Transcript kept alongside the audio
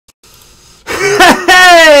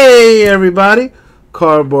everybody.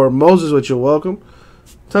 Cardboard Moses with your welcome.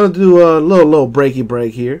 Time to do a little breaky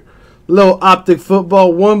break here. Little Optic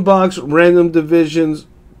football, 1 box, random divisions,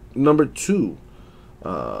 number 2.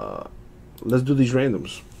 Let's do these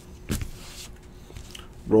randoms.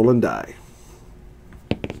 Roll and die.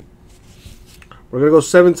 We're going to go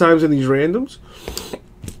 7 times in these randoms.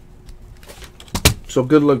 So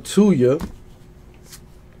good luck to you.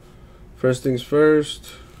 First things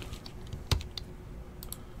first.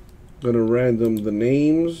 Going to random the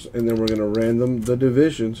names, and then we're going to random the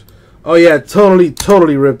divisions. Oh yeah,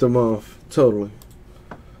 totally ripped them off. Totally.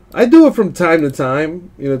 I do it from time to time.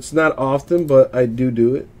 You know, it's not often, but I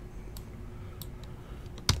do it.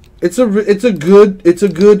 It's a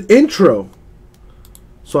good intro.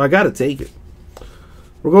 So I got to take it.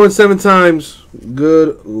 We're going 7 times.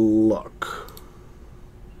 Good luck.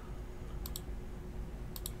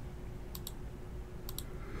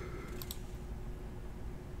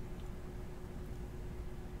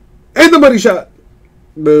 And the money shot.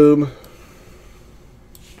 Boom.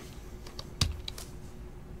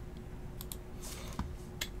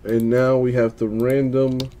 And now we have to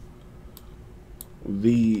random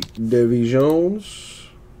the divisions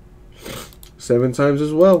 7 times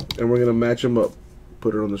as well. And we're going to match them up.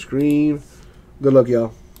 Put it on the screen. Good luck,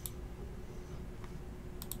 y'all.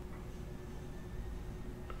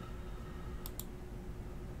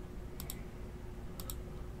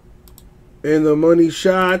 And the money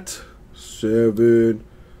shot. 7.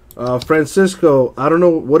 Francisco, I don't know,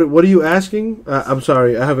 what are you asking? I'm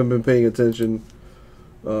sorry, I haven't been paying attention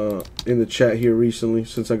in the chat here recently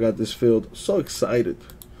since I got this filled. So excited.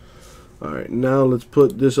 Alright, now let's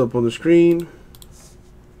put this up on the screen.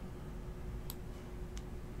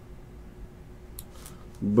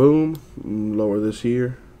 Boom. Lower this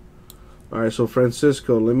here. Alright, so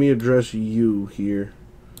Francisco, let me address you here.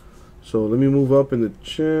 So let me move up in the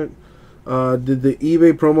chat. Did the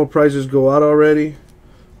eBay promo prices go out already?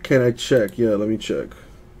 Can I check? Yeah, let me check.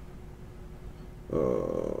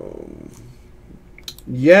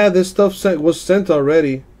 Yeah, this stuff was sent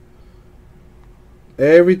already.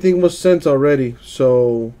 Everything was sent already.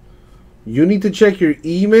 So you need to check your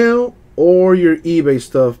email or your eBay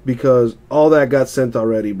stuff because all that got sent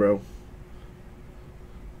already, bro.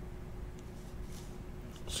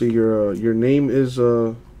 See, your name is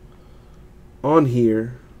on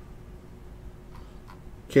here.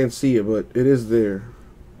 Can't see it, but it is there.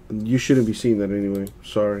 You shouldn't be seeing that anyway.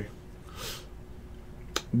 Sorry.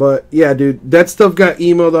 But yeah, dude, that stuff got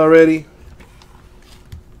emailed already.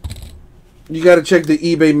 You got to check the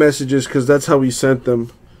eBay messages because that's how we sent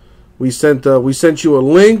them. We sent you a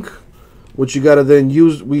link, which you got to then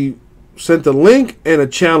use. We sent a link and a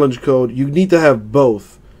challenge code. You need to have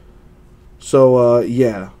both. So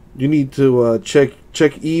yeah, you need to check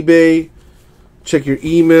eBay. Check your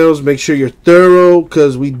emails. Make sure you're thorough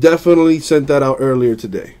because we definitely sent that out earlier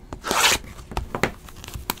today.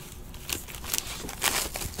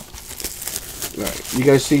 All right, you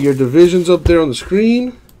guys see your divisions up there on the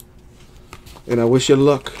screen, and I wish you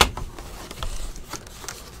luck.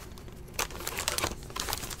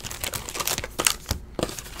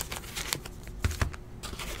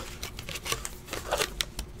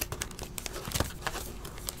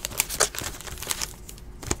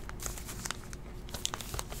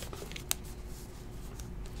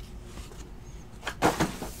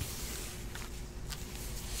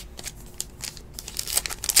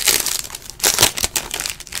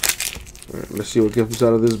 Alright, let's see what comes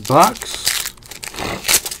out of this box.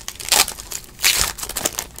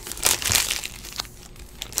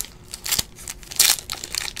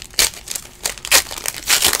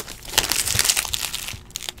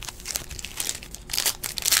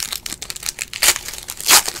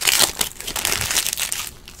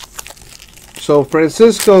 So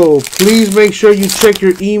Francisco, please make sure you check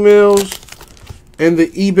your emails and the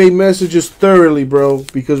eBay messages thoroughly, bro,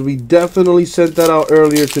 because we definitely sent that out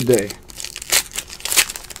earlier today.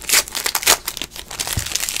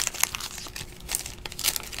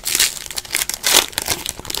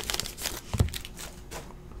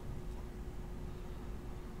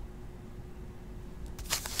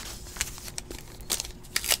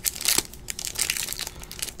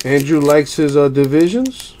 Andrew likes his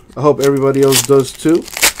divisions. I hope everybody else does too.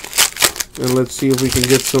 And let's see if we can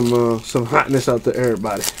get some hotness out to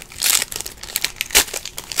everybody.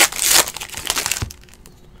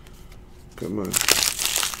 Come on.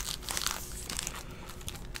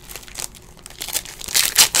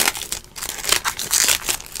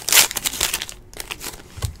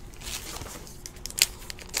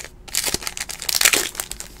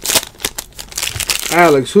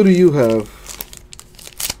 Alex, who do you have?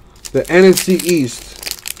 The NFC East.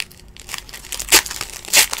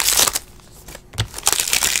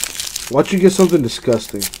 Watch you get something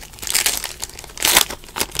disgusting.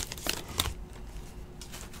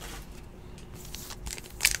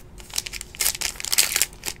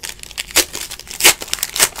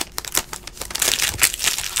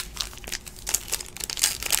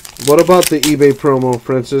 What about the eBay promo,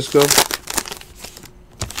 Francisco?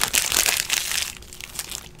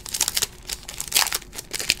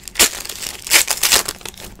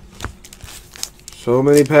 So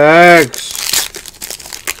many packs.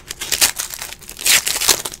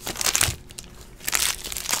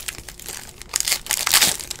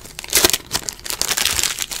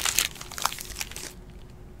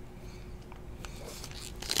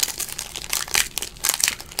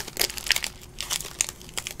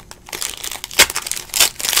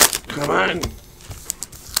 Come on.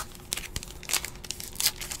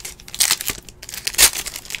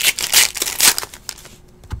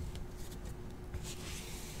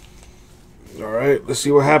 All right, let's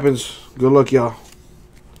see what happens. Good luck, y'all.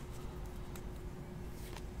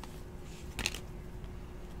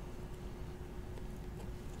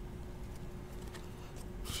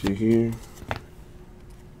 See here.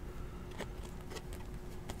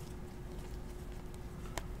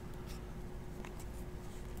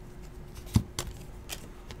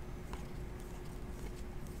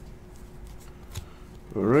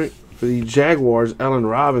 All right, for the Jaguars, Allen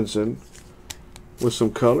Robinson with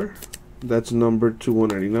some color. That's numbered to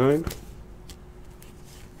 199.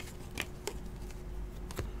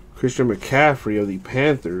 Christian McCaffrey of the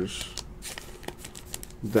Panthers.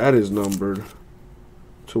 That is numbered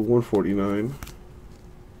to 149.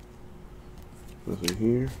 Nothing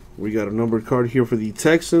here. We got a numbered card here for the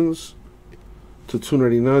Texans to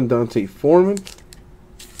 299. Dante Foreman.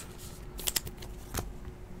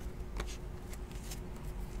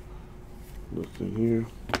 Nothing here.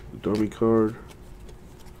 The dummy card.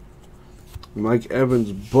 Mike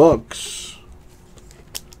Evans Bucks.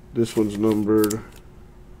 This one's numbered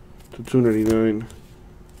to 299.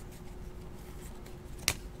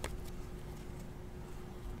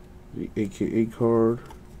 The AKA card.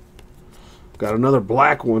 Got another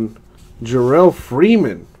black one. Jarrell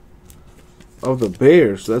Freeman of the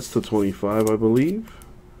Bears. That's to 25, I believe.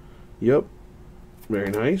 Yep.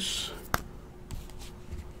 Very nice.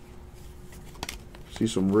 See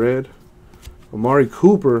some red. Amari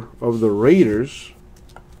Cooper of the Raiders.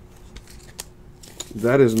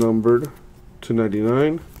 That is numbered to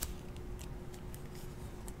 99.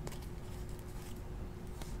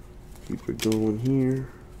 Keep it going here.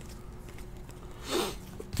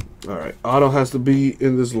 Alright, auto has to be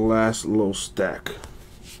in this last little stack.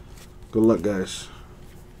 Good luck, guys.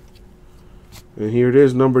 And here it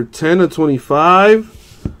is, number 10 of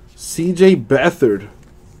 25. CJ Beathard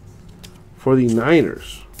for the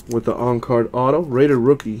Niners. With the on-card auto, rated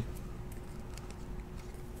rookie.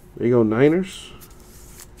 There you go, Niners.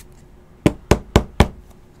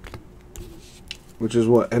 Which is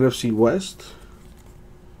what, NFC West.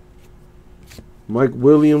 Mike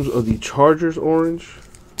Williams of the Chargers, orange.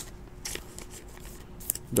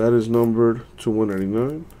 That is numbered to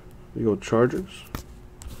 199. There you go, Chargers.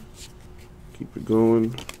 Keep it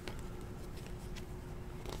going.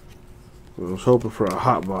 I was hoping for a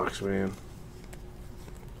hot box, man.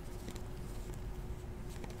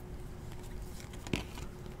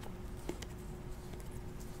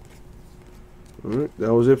 Alright,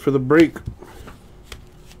 that was it for the break.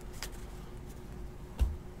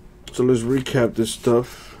 So let's recap this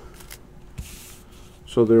stuff.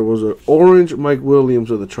 So there was an orange Mike Williams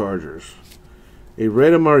of the Chargers. A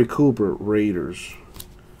red Amari Cooper, Raiders.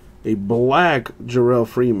 A black Jarrell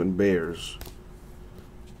Freeman, Bears.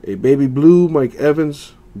 A baby blue Mike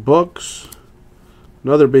Evans, Bucks.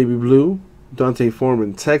 Another baby blue Dante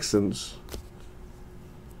Foreman, Texans.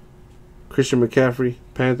 Christian McCaffrey,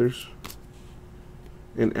 Panthers.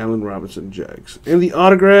 And Allen Robinson, Jags. And the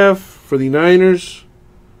autograph for the Niners,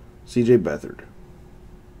 CJ Beathard.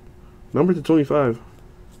 Number to 25.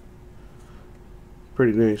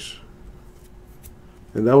 Pretty nice.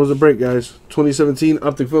 And that was the break, guys. 2017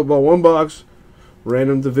 Optic Football 1 box.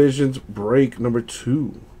 Random Divisions break number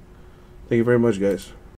 2. Thank you very much, guys.